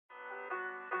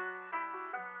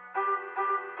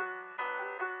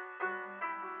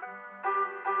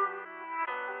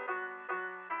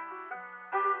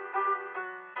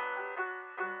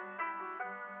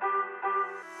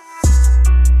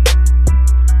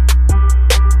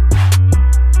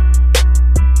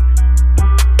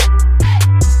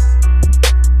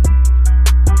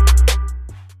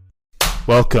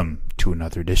Welcome to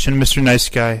another edition, Mr. Nice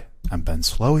Guy. I'm Ben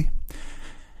Slowey,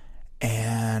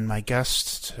 and my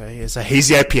guest today is a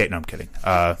hazy IPA. No, I'm kidding.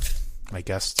 My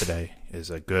guest today is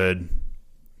a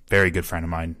very good friend of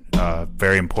mine,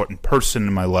 very important person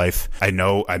in my life. I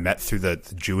met through the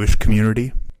Jewish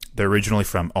community. They're originally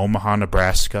from Omaha,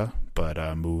 Nebraska, but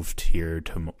moved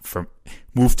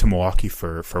to Milwaukee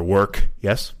for work.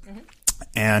 Yes, mm-hmm.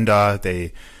 And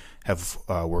they have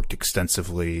worked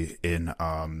extensively in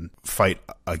fight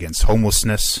against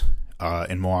homelessness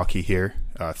in Milwaukee here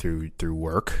through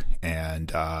work,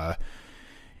 and I'm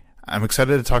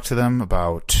excited to talk to them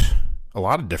about a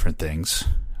lot of different things.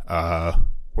 We're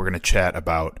going to chat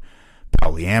about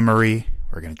polyamory.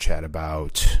 We're going to chat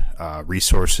about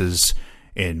resources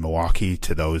in Milwaukee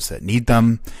to those that need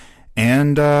them,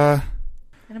 and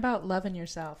about loving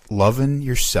yourself. Loving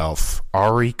yourself.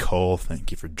 Ari Kohll,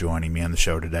 thank you for joining me on the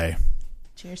show today.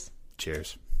 Cheers.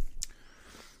 Cheers.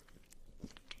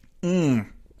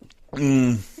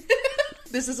 This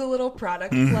is a little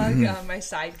product plug. My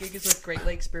side gig is with Great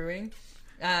Lakes Brewing.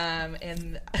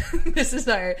 And this is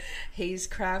our Haze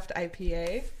Craft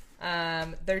IPA.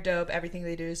 They're dope. Everything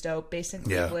they do is dope. Based in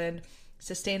Cleveland.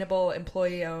 Sustainable,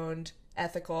 employee-owned,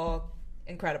 ethical,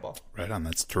 incredible. Right on.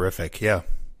 That's terrific. Yeah.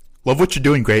 Love what you're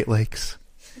doing, Great Lakes.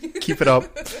 Keep it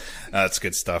up. That's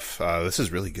good stuff. This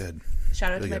is really good.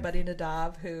 Shout out to my buddy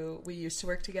Nadav, who we used to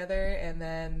work together, and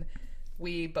then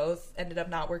we both ended up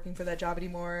not working for that job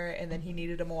anymore, and then he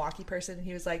needed a Milwaukee person, and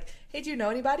he was like, hey, do you know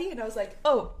anybody? And I was like,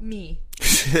 oh, me.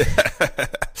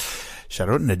 Shout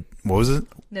out, what was it?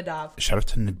 Nadav. Shout out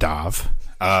to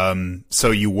Nadav. So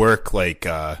you work like...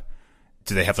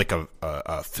 do they have like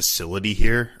a facility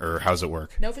here, or how's it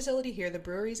work? No facility here. The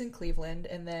brewery's in Cleveland,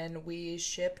 and then we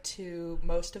ship to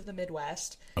most of the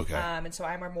Midwest. Okay. And so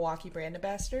I'm our Milwaukee brand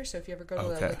ambassador. So if you ever go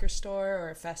to a liquor store or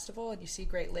a festival and you see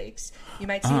Great Lakes, you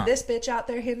might see this bitch out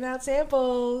there handing out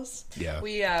samples. Yeah.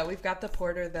 We've got the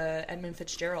porter, the Edmund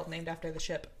Fitzgerald, named after the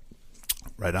ship.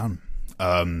 Right on.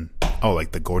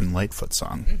 Like the Gordon Lightfoot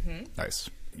song. Mm-hmm.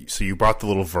 Nice. So you brought the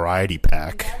little variety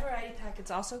pack. It's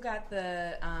also got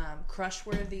the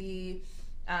Crushworthy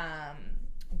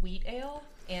wheat ale,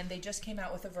 and they just came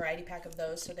out with a variety pack of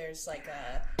those. So there's like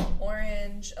a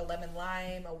orange, a lemon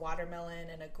lime, a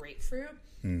watermelon, and a grapefruit.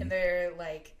 And they're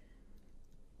like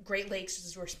Great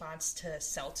Lakes' response to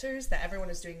seltzers that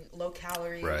everyone is doing low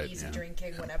calorie, easy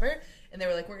drinking, whatever. And they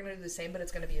were like, we're going to do the same, but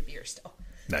it's going to be a beer still.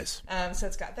 Nice. So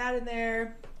it's got that in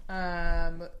there.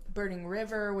 Burning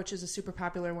River, which is a super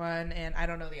popular one, and I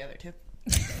don't know the other two.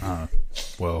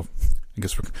 Well, I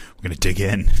guess we're gonna dig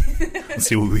in and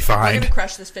see what we find. We're gonna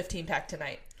crush this 15-pack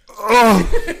tonight. Oh,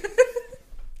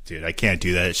 dude, I can't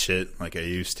do that shit like I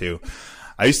used to.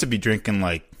 I used to be drinking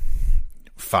like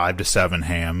 5 to 7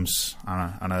 hams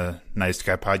on a Nice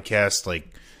Guy podcast, like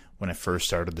when I first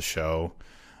started the show.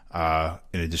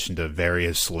 In addition to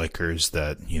various liquors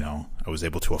that I was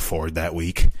able to afford that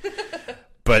week.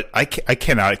 But I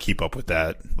cannot keep up with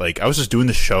that. Like, I was just doing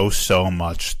the show so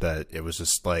much that it was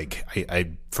just like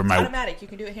for my automatic. You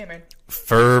can do it hammered.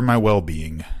 For my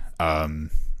well-being, I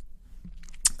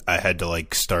had to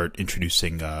like start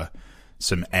introducing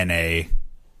some NA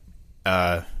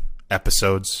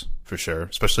episodes for sure,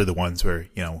 especially the ones where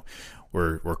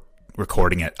we're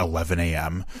recording at 11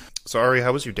 a.m. So Ari,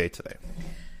 how was your day today?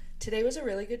 Today was a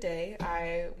really good day.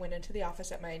 I went into the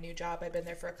office at my new job. I've been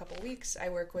there for a couple weeks. I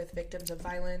work with victims of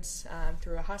violence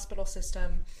through a hospital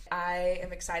system. I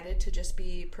am excited to just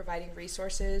be providing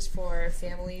resources for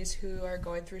families who are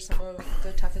going through some of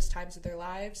the toughest times of their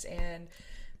lives and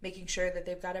making sure that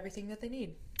they've got everything that they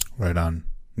need. Right on.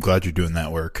 I'm glad you're doing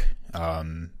that work.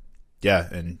 And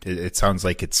it sounds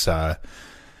like it's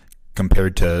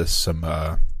compared to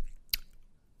some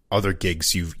other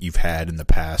gigs you've had in the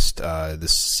past,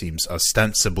 this seems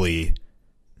ostensibly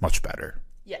much better.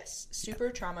 Yes, super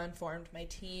trauma informed. My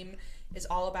team is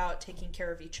all about taking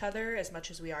care of each other as much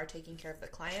as we are taking care of the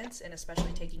clients, and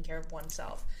especially taking care of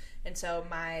oneself. And so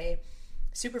my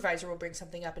supervisor will bring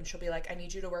something up and she'll be like, I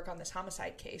need you to work on this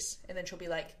homicide case. And then she'll be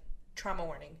like, trauma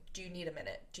warning. Do you need a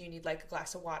minute? Do you need like a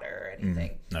glass of water or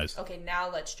anything? Nice. Okay, now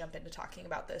let's jump into talking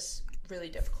about this really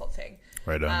difficult thing.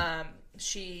 Right on.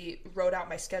 She wrote out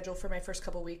my schedule for my first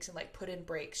couple weeks and like put in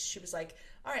breaks. She was like,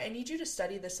 all right, I need you to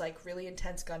study this like really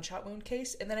intense gunshot wound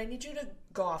case, and then I need you to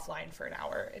go offline for an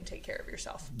hour and take care of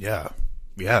yourself. Yeah.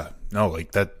 No,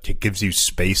 like that, it gives you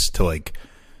space to like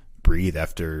breathe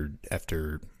after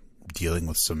dealing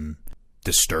with some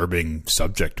disturbing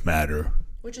subject matter.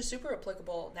 Which is super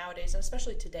applicable nowadays, and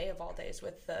especially today of all days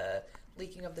with the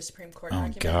leaking of the Supreme Court Oh,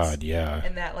 documents. God, yeah.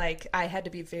 And that, like, I had to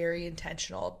be very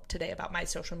intentional today about my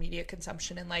social media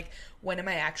consumption and, like, when am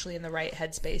I actually in the right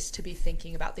headspace to be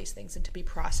thinking about these things and to be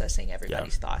processing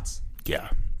everybody's thoughts.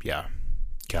 Yeah.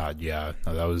 God, yeah.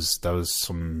 No, that was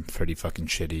some pretty fucking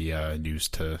shitty news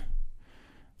to...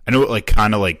 I know it, like,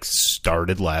 kind of, like,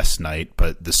 started last night,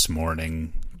 but this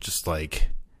morning, just, like,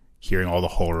 hearing all the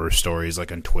horror stories,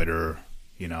 like, on Twitter...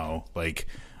 you know, like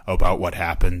about what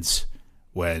happens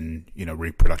when, you know,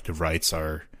 reproductive rights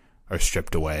are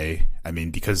stripped away. I mean,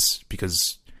 because,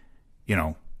 you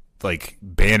know, like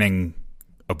banning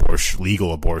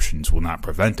legal abortions will not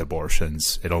prevent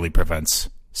abortions. It only prevents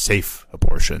safe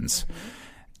abortions.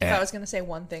 Mm-hmm. If I was going to say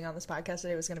one thing on this podcast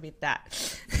today, it was going to be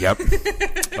that. Yep.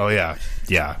 Oh yeah.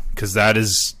 Yeah. Cause that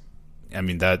is, I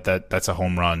mean, that's a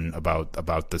home run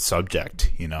about the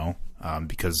subject, you know,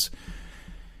 because,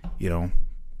 you know,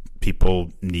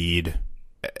 people need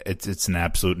it's an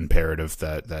absolute imperative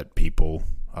that people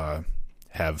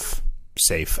have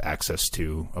safe access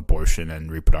to abortion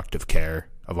and reproductive care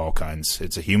of all kinds.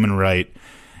 It's a human right,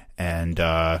 and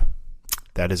that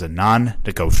is a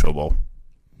non-negotiable.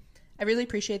 I really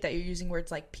appreciate that you're using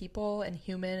words like people and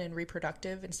human and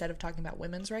reproductive instead of talking about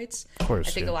women's rights. Of course,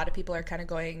 I think a lot of people are kind of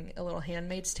going a little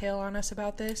Handmaid's Tale on us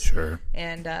about this. Sure.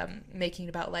 And making it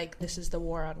about, like, this is the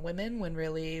war on women, when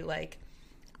really, like,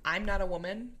 I'm not a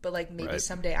woman, but, like, maybe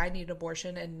someday I need an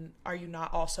abortion, and are you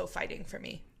not also fighting for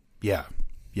me? Yeah,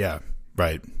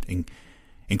 right.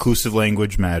 Inclusive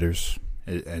language matters,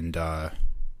 and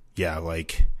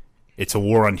like, it's a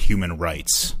war on human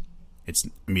rights. I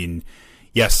mean,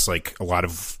 yes, like, a lot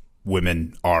of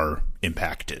women are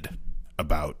impacted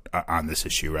on this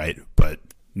issue, right? But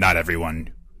not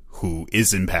everyone who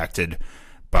is impacted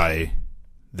by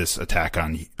this attack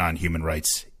on human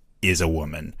rights is a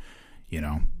woman. You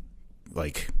know,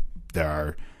 like,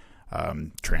 there are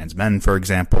trans men, for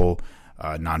example,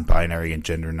 non-binary and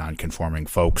gender non-conforming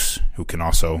folks who can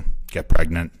also get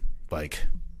pregnant. Like,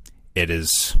 it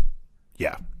is,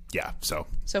 yeah. So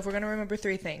if we're going to remember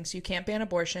three things: you can't ban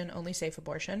abortion, only safe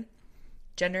abortion;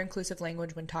 gender-inclusive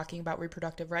language when talking about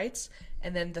reproductive rights;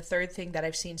 and then the third thing that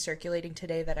I've seen circulating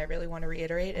today that I really want to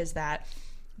reiterate is that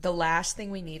the last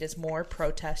thing we need is more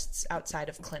protests outside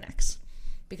of clinics.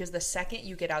 Because the second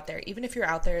you get out there, even if you're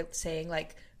out there saying,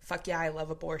 like, fuck yeah, I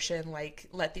love abortion, like,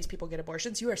 let these people get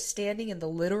abortions, you are standing in the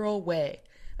literal way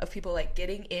of people, like,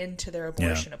 getting into their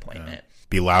abortion appointment.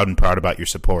 Be loud and proud about your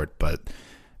support, but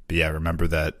yeah, remember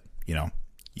that, you know,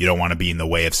 you don't want to be in the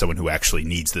way of someone who actually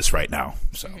needs this right now.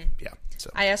 So, yeah. So.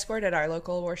 I escort at our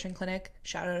local abortion clinic.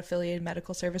 Shout out Affiliated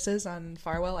Medical Services on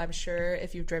Farwell. I'm sure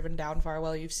if you've driven down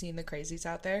Farwell, you've seen the crazies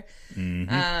out there.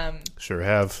 Mm-hmm. Sure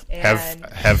have.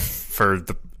 Have for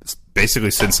basically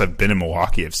since I've been in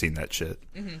Milwaukee, I've seen that shit.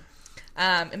 Mm-hmm.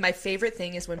 And my favorite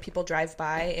thing is when people drive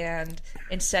by and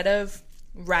instead of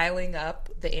riling up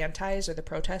the antis or the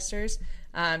protesters,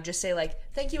 just say, like,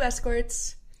 thank you,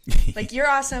 escorts. Like, you're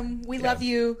awesome. We love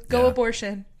you. Go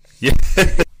abortion. Yeah.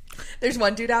 There's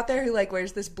one dude out there who, like,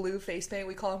 wears this blue face paint.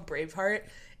 We call him Braveheart.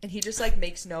 And he just, like,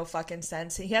 makes no fucking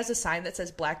sense. And he has a sign that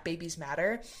says Black Babies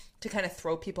Matter to kind of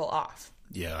throw people off.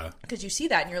 Yeah. Because you see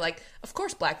that and you're like, of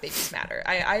course Black babies matter.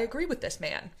 I agree with this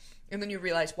man. And then you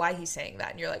realize why he's saying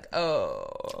that. And you're like,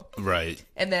 oh. Right.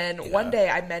 And then one day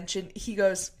I mentioned, he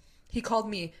called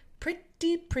me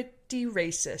pretty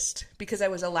racist because I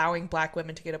was allowing black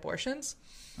women to get abortions.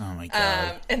 Oh my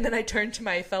God. And then I turned to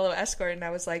my fellow escort and I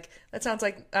was like, that sounds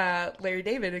like Larry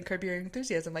David in Curb Your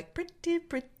Enthusiasm. Like, pretty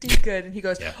good. And he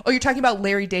goes, oh, you're talking about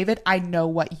Larry David? I know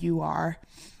what you are.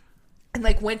 And,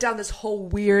 like, went down this whole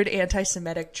weird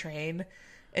anti-Semitic train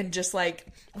and just, like,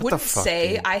 wouldn't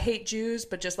say I hate Jews,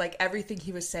 but just, like, everything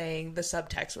he was saying, the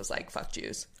subtext was like, fuck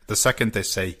Jews. The second they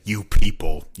say, you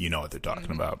people, you know what they're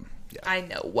talking about. Yeah. I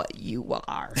know what you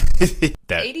are.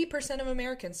 80% of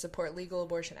Americans support legal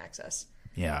abortion access.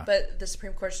 Yeah. But the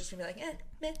Supreme Court's just going to be like,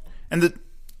 meh.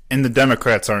 And the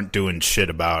Democrats aren't doing shit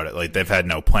about it. Like, they've had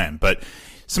no plan. But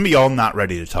some of y'all not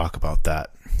ready to talk about that.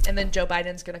 And then Joe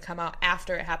Biden's going to come out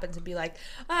after it happens and be like,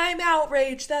 I'm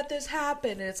outraged that this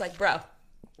happened. And it's like, bro,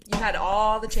 you had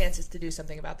all the chances to do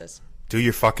something about this. Do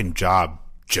your fucking job,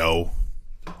 Joe.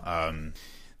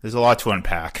 There's a lot to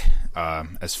unpack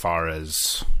as far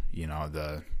as, you know,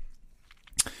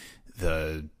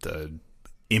 the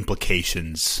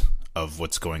implications of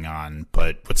what's going on.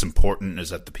 But what's important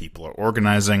is that the people are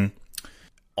organizing.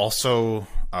 Also,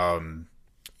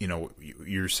 you know,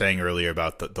 you were saying earlier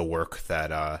about the work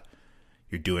that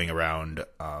you're doing around,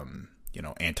 you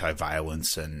know,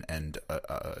 anti-violence and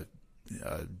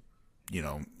you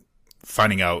know,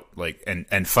 finding out like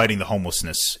and fighting the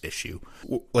homelessness issue.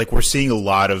 Like we're seeing a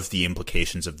lot of the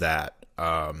implications of that,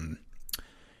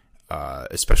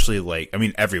 especially like I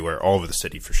mean everywhere, all over the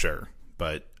city for sure.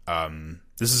 But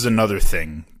this is another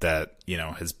thing that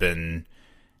has been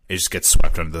it just gets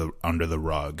swept under the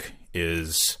rug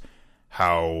is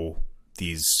how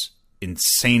these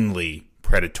insanely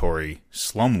predatory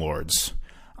slumlords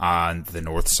on the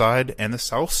north side and the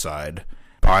south side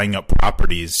buying up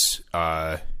properties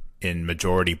in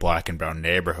majority black and brown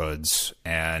neighborhoods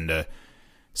and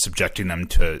subjecting them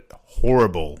to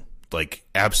horrible, like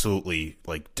absolutely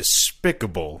like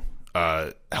despicable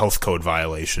health code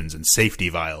violations and safety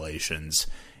violations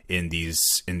in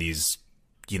these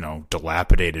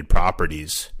dilapidated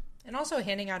properties. And also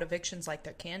handing out evictions like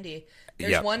they're candy.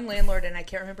 There's one landlord, and I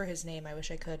can't remember his name. I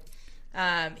wish I could.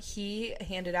 He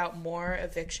handed out more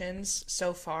evictions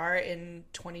so far in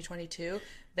 2022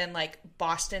 than like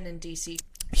Boston and DC.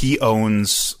 He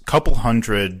owns a couple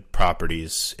hundred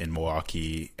properties in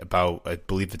Milwaukee, about, I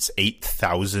believe it's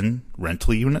 8,000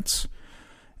 rental units.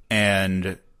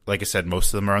 And like I said,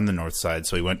 most of them are on the north side.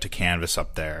 So he went to canvass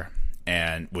up there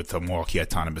and with the Milwaukee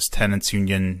Autonomous Tenants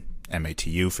Union,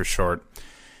 MATU for short.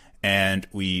 And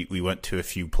we went to a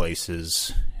few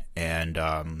places and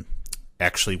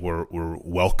actually were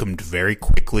welcomed very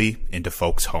quickly into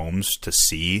folks' homes to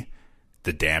see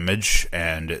the damage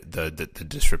and the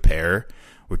disrepair.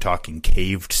 We're talking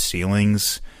caved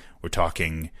ceilings. We're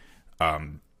talking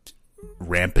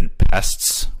rampant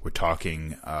pests. We're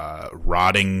talking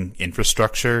rotting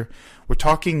infrastructure. We're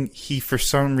talking he, for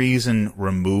some reason,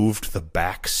 removed the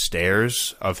back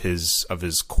stairs of his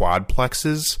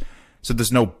quadplexes. So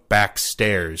there's no back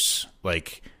stairs,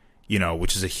 like,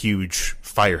 which is a huge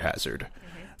fire hazard.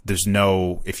 Mm-hmm. There's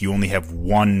no, if you only have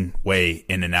one way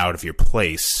in and out of your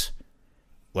place,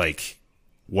 like,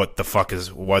 what the fuck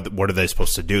is, what are they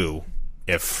supposed to do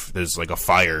if there's like a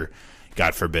fire,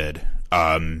 God forbid,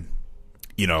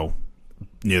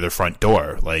 near their front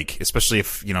door? Like, especially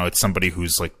if, it's somebody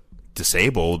who's like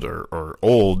disabled or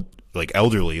old, like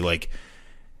elderly, like,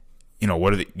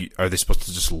 what are they supposed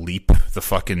to just leap the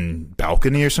fucking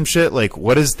balcony or some shit? Like,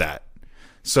 what is that?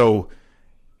 So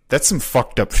that's some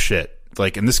fucked up shit.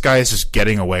 Like, and this guy is just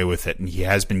getting away with it, and he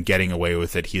has been getting away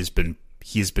with it. He's been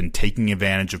taking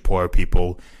advantage of poor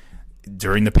people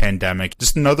during the pandemic.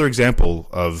 Just another example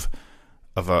of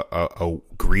a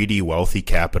greedy, wealthy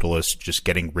capitalist just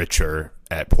getting richer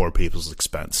at poor people's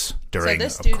expense during a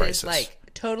crisis. So this dude is like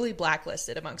totally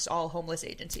blacklisted amongst all homeless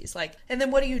agencies. Like, and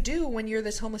then what do you do when you're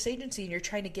this homeless agency and you're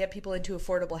trying to get people into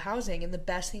affordable housing, and the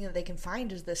best thing that they can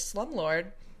find is this slumlord?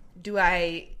 Do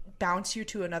I bounce you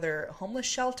to another homeless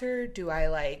shelter? Do I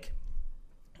like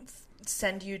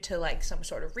send you to like some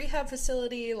sort of rehab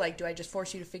facility? Like, do I just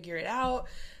force you to figure it out?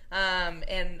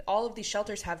 And all of these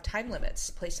shelters have time limits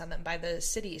placed on them by the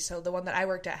city. So the one that I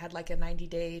worked at had like a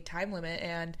 90-day time limit.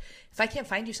 And if I can't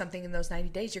find you something in those 90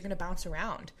 days, you're going to bounce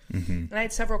around. Mm-hmm. And I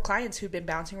had several clients who'd been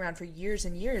bouncing around for years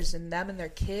and years, and them and their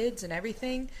kids and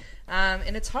everything.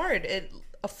 And it's hard.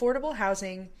 Affordable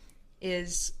housing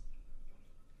is,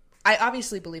 I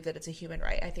obviously believe that it's a human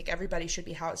right. I think everybody should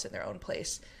be housed in their own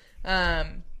place.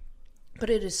 But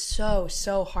it is so,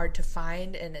 so hard to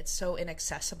find, and it's so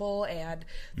inaccessible, and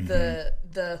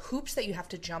the hoops that you have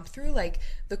to jump through, like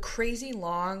the crazy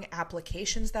long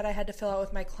applications that I had to fill out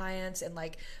with my clients, and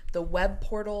like the web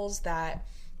portals that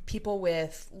people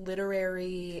with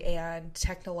literary and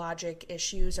technologic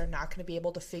issues are not going to be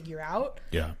able to figure out.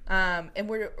 Yeah. And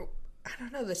I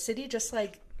don't know, the city just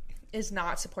like is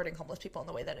not supporting homeless people in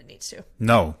the way that it needs to.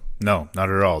 No, not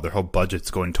at all. Their whole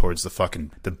budget's going towards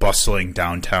the bustling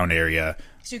downtown area.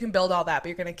 So you can build all that, but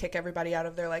you're going to kick everybody out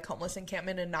of their like homeless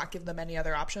encampment and not give them any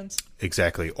other options.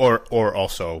 Exactly. Or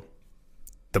also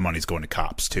the money's going to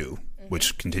cops too,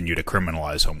 which continue to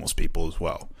criminalize homeless people as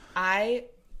well. I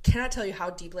cannot tell you how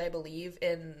deeply I believe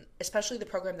in, especially the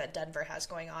program that Denver has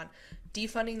going on,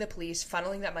 defunding the police,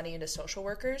 funneling that money into social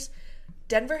workers.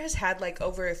 Denver has had like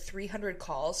over 300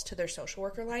 calls to their social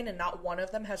worker line, and not one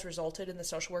of them has resulted in the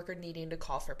social worker needing to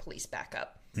call for police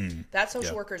backup. That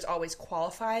social worker is always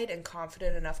qualified and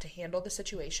confident enough to handle the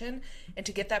situation and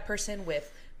to get that person with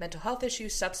mental health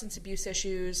issues, substance abuse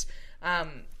issues,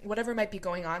 whatever might be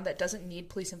going on that doesn't need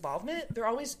police involvement. They're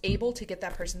always able to get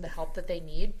that person the help that they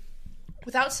need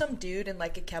without some dude in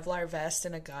like a Kevlar vest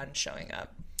and a gun showing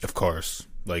up. Of course.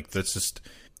 Like,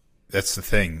 that's the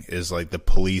thing, is like the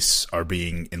police are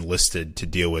being enlisted to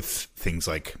deal with things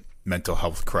like mental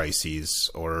health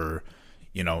crises or,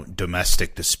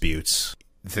 domestic disputes.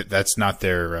 That's not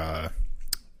their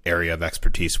area of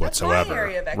expertise whatsoever. That's my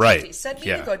area of expertise. Right. Send me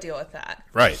to go deal with that.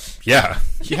 Right. Yeah.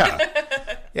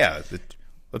 Yeah. Yeah.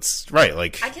 That's right.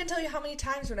 Like, I can't tell you how many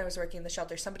times when I was working in the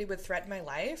shelter, somebody would threaten my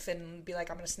life and be like,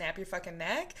 "I'm going to snap your fucking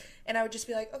neck," and I would just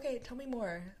be like, "Okay, tell me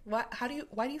more. Why do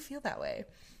you feel that way?"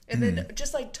 And then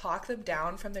just like talk them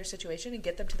down from their situation and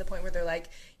get them to the point where they're like,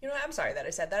 "You know what? I'm sorry that I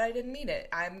said that. I didn't mean it.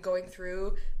 I'm going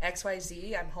through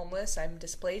XYZ. I'm homeless. I'm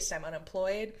displaced. I'm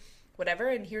unemployed." Whatever,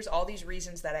 and here's all these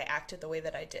reasons that I acted the way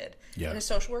that I did. Yeah. And a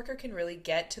social worker can really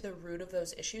get to the root of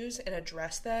those issues and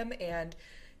address them and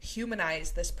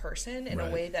humanize this person in a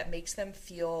way that makes them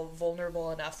feel vulnerable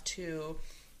enough to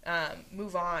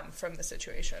move on from the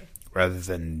situation. Rather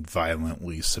than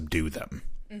violently subdue them.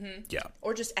 Mm-hmm. Yeah.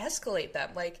 Or just escalate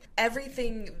them. Like,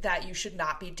 everything that you should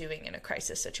not be doing in a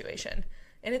crisis situation.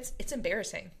 And it's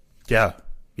embarrassing. Yeah.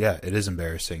 Yeah, it is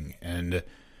embarrassing. And,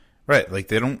 right, like,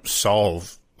 they don't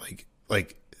solve...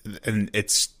 and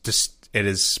it's just, it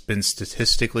has been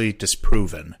statistically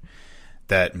disproven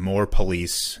that more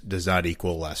police does not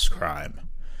equal less crime.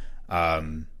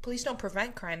 Police don't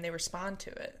prevent crime, they respond to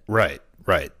it. Right.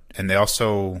 And they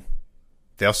also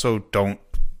don't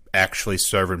actually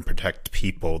serve and protect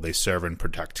people, they serve and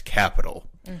protect capital,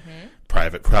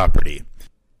 private property.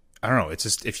 I don't know, it's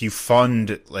just, if you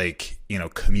fund, like, you know,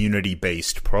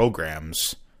 community-based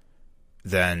programs,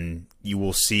 then you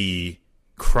will see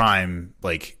crime,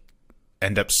 like,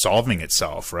 end up solving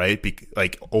itself, right?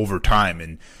 Like, over time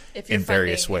and in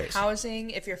various ways. Housing,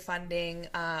 if you're funding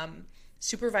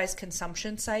supervised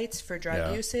consumption sites for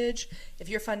drug usage, if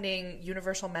you're funding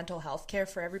universal mental health care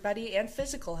for everybody and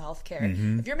physical health care,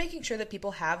 if you're making sure that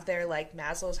people have their, like,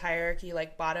 Maslow's hierarchy,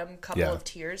 like, bottom couple of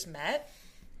tiers met,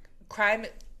 crime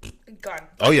gone.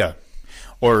 Oh, yeah.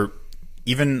 Or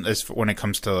even as when it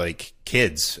comes to, like,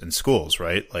 kids and schools,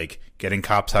 right? Like, getting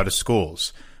cops out of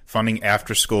schools, funding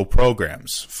after-school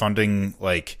programs, funding,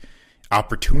 like,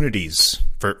 opportunities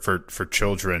for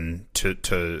children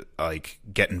to like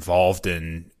get involved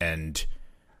in and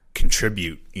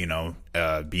contribute, you know,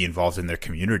 be involved in their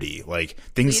community, like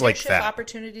things like that.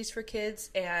 Opportunities for kids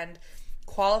and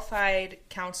qualified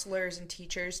counselors and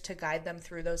teachers to guide them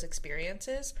through those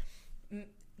experiences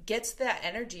gets that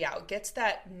energy out, gets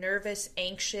that nervous,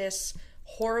 anxious,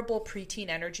 horrible preteen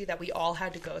energy that we all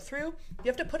had to go through. You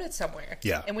have to put it somewhere.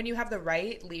 Yeah. And when you have the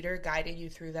right leader guiding you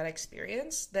through that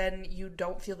experience, then you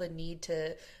don't feel the need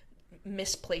to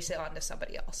misplace it onto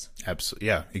somebody else. Absolutely.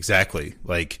 Yeah, exactly.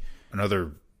 Like,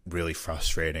 another really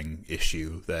frustrating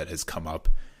issue that has come up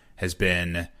has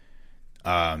been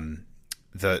the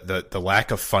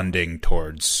lack of funding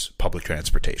towards public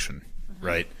transportation,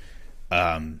 right?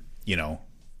 You know,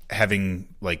 having,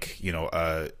 like,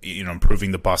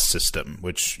 improving the bus system,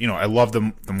 which, you know, I love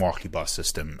the Milwaukee bus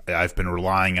system. I've been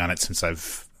relying on it since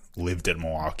I've lived in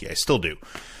Milwaukee. I still do.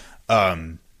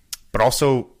 But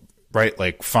also, right,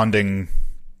 like, funding,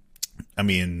 I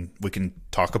mean, we can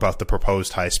talk about the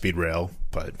proposed high-speed rail,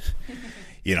 but,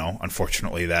 you know,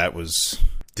 unfortunately that was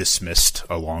dismissed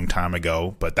a long time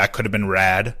ago, but that could have been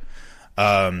rad.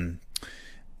 But,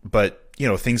 you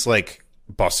know, things like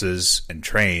buses and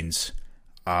trains,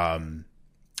 to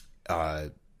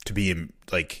be,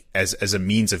 like, as a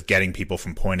means of getting people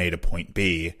from point A to point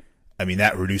B, I mean,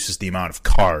 that reduces the amount of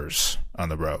cars on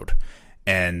the road.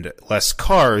 And less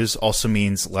cars also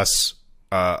means less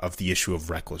of the issue of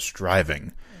reckless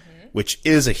driving, which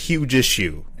is a huge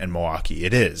issue in Milwaukee.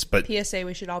 It is, but... PSA,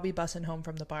 we should all be bussing home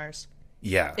from the bars.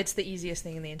 Yeah. It's the easiest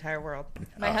thing in the entire world.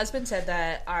 My husband said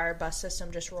that our bus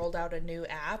system just rolled out a new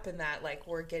app and that, like,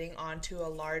 we're getting onto a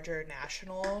larger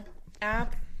national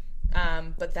app,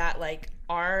 but that, like,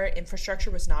 our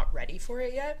infrastructure was not ready for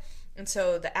it yet. And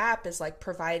so the app is, like,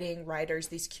 providing riders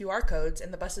these QR codes,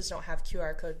 and the buses don't have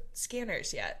QR code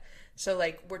scanners yet. So,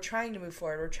 like, we're trying to move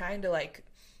forward. We're trying to, like,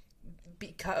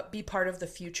 be part of the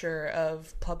future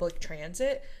of public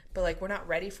transit, but, like, we're not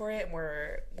ready for it, and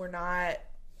we're not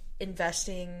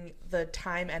investing the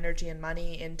time, energy, and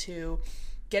money into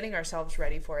getting ourselves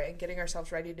ready for it and getting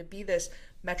ourselves ready to be this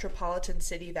metropolitan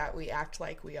city that we act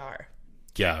like we are.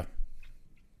 Yeah.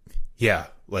 Yeah,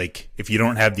 like, if you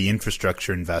don't have the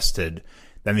infrastructure invested,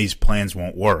 then these plans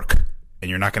won't work, and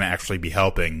you're not going to actually be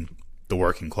helping the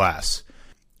working class.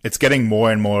 It's getting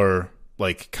more and more,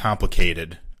 like,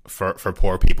 complicated for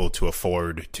poor people to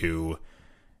afford to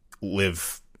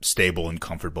live stable and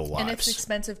comfortable lives. And it's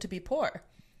expensive to be poor.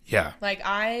 Yeah. Like,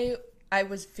 I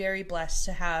was very blessed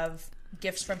to have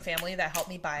gifts from family that helped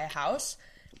me buy a house.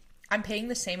 I'm paying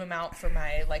the same amount for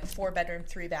my, like, 4-bedroom,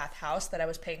 3-bath house that I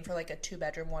was paying for, like, a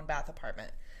 2-bedroom, 1-bath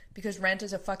apartment. Because rent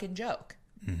is a fucking joke.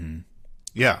 Mm-hmm.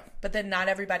 Yeah. But then not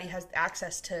everybody has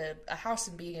access to a house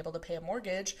and being able to pay a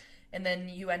mortgage. And then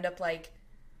you end up, like,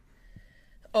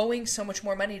 owing so much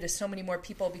more money to so many more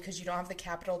people because you don't have the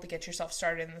capital to get yourself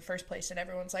started in the first place. And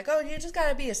everyone's like, oh, you just got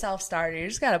to be a self-starter. You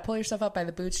just got to pull yourself up by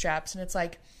the bootstraps. And it's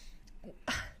like,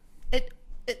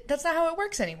 that's not how it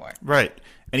works anymore. Right.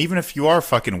 And even if you are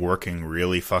fucking working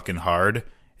really fucking hard,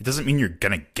 it doesn't mean you're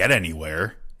going to get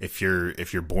anywhere if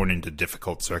you're born into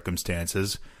difficult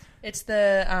circumstances. It's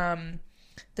the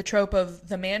trope of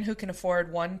the man who can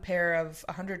afford one pair of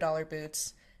 $100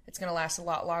 boots. It's going to last a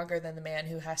lot longer than the man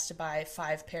who has to buy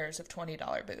 5 pairs of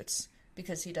 $20 boots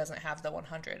because he doesn't have the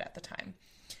 100 at the time.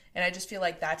 And I just feel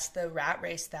like that's the rat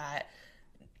race that,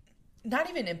 not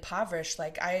even impoverished,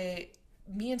 like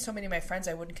me and so many of my friends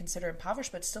I wouldn't consider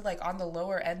impoverished, but still like on the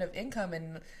lower end of income,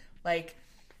 and like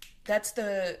that's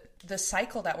the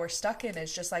cycle that we're stuck in,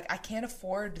 is just like, I can't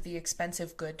afford the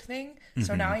expensive good thing. Mm-hmm.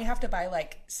 So now you have to buy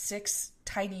like 6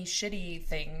 tiny shitty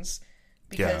things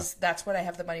because that's what I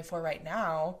have the money for right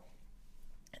now.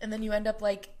 And then you end up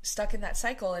like stuck in that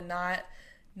cycle and not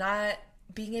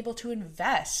being able to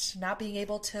invest, not being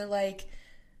able to like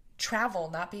travel,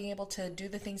 not being able to do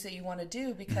the things that you want to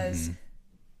do because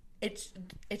it's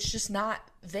just not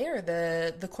there.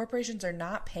 The corporations are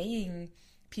not paying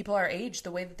people our age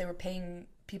the way that they were paying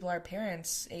people our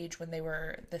parents' age when they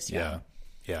were this young.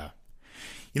 Yeah.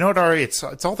 You know what, Ari? It's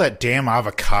all that damn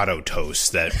avocado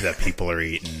toast that people are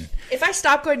eating. If I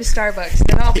stop going to Starbucks,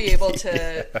 then I'll be able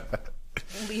to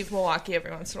leave Milwaukee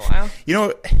every once in a while. You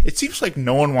know, it seems like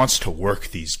no one wants to work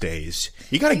these days.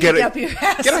 You got to get up your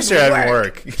ass get us there and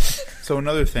work. So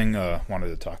another thing I wanted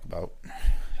to talk about.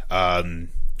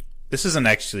 This isn't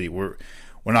actually, we're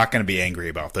not going to be angry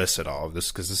about this at all.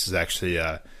 Because this is actually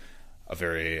a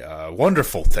very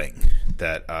wonderful thing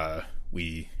that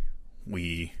we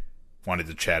wanted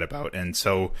to chat about. And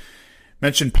so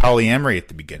mentioned polyamory at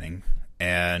the beginning,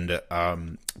 and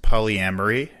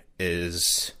polyamory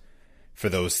is, for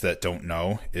those that don't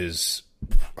know, is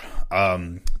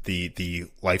the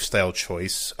lifestyle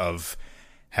choice of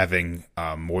having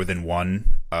more than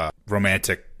one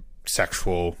romantic,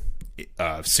 sexual,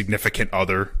 significant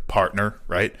other partner,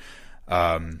 right?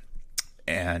 So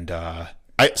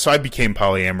I became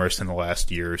polyamorous in the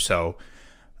last year or so,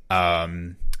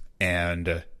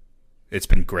 and it's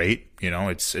been great. You know,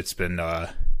 it's been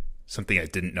something I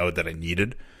didn't know that I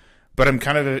needed, but I'm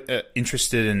kind of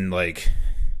interested in like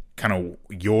kind of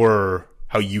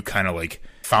how you kind of like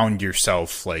found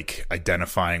yourself like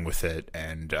identifying with it,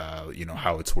 and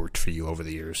how it's worked for you over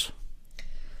the years.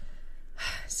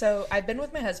 So I've been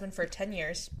with my husband for 10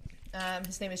 years.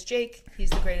 His name is Jake. He's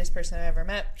the greatest person I've ever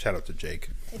met. Shout out to Jake.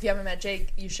 If you haven't met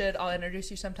Jake, you should. I'll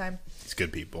introduce you sometime. It's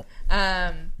good people.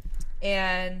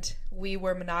 And we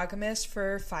were monogamous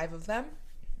for 5 of them,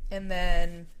 and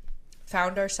then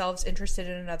found ourselves interested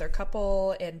in another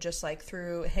couple, and just like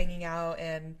through hanging out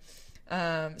and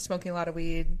smoking a lot of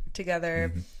weed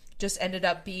together, just ended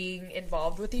up being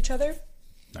involved with each other.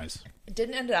 Nice. It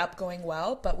didn't end up going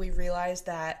well, but we realized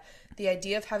that the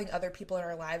idea of having other people in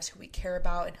our lives who we care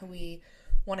about and who we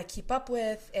want to keep up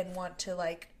with and want to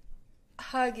like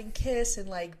hug and kiss and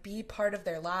like be part of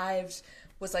their lives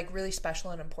was like really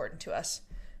special and important to us.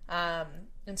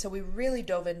 And so we really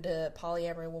dove into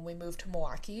polyamory when we moved to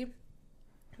Milwaukee.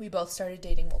 We both started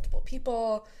dating multiple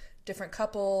people, different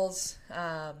couples,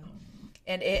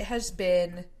 and it has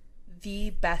been the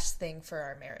best thing for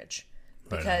our marriage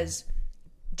because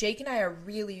Jake and I are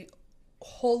really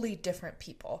wholly different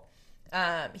people.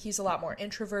 He's a lot more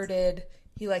introverted.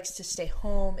 He likes to stay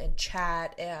home and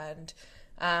chat and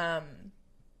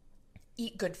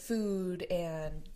eat good food and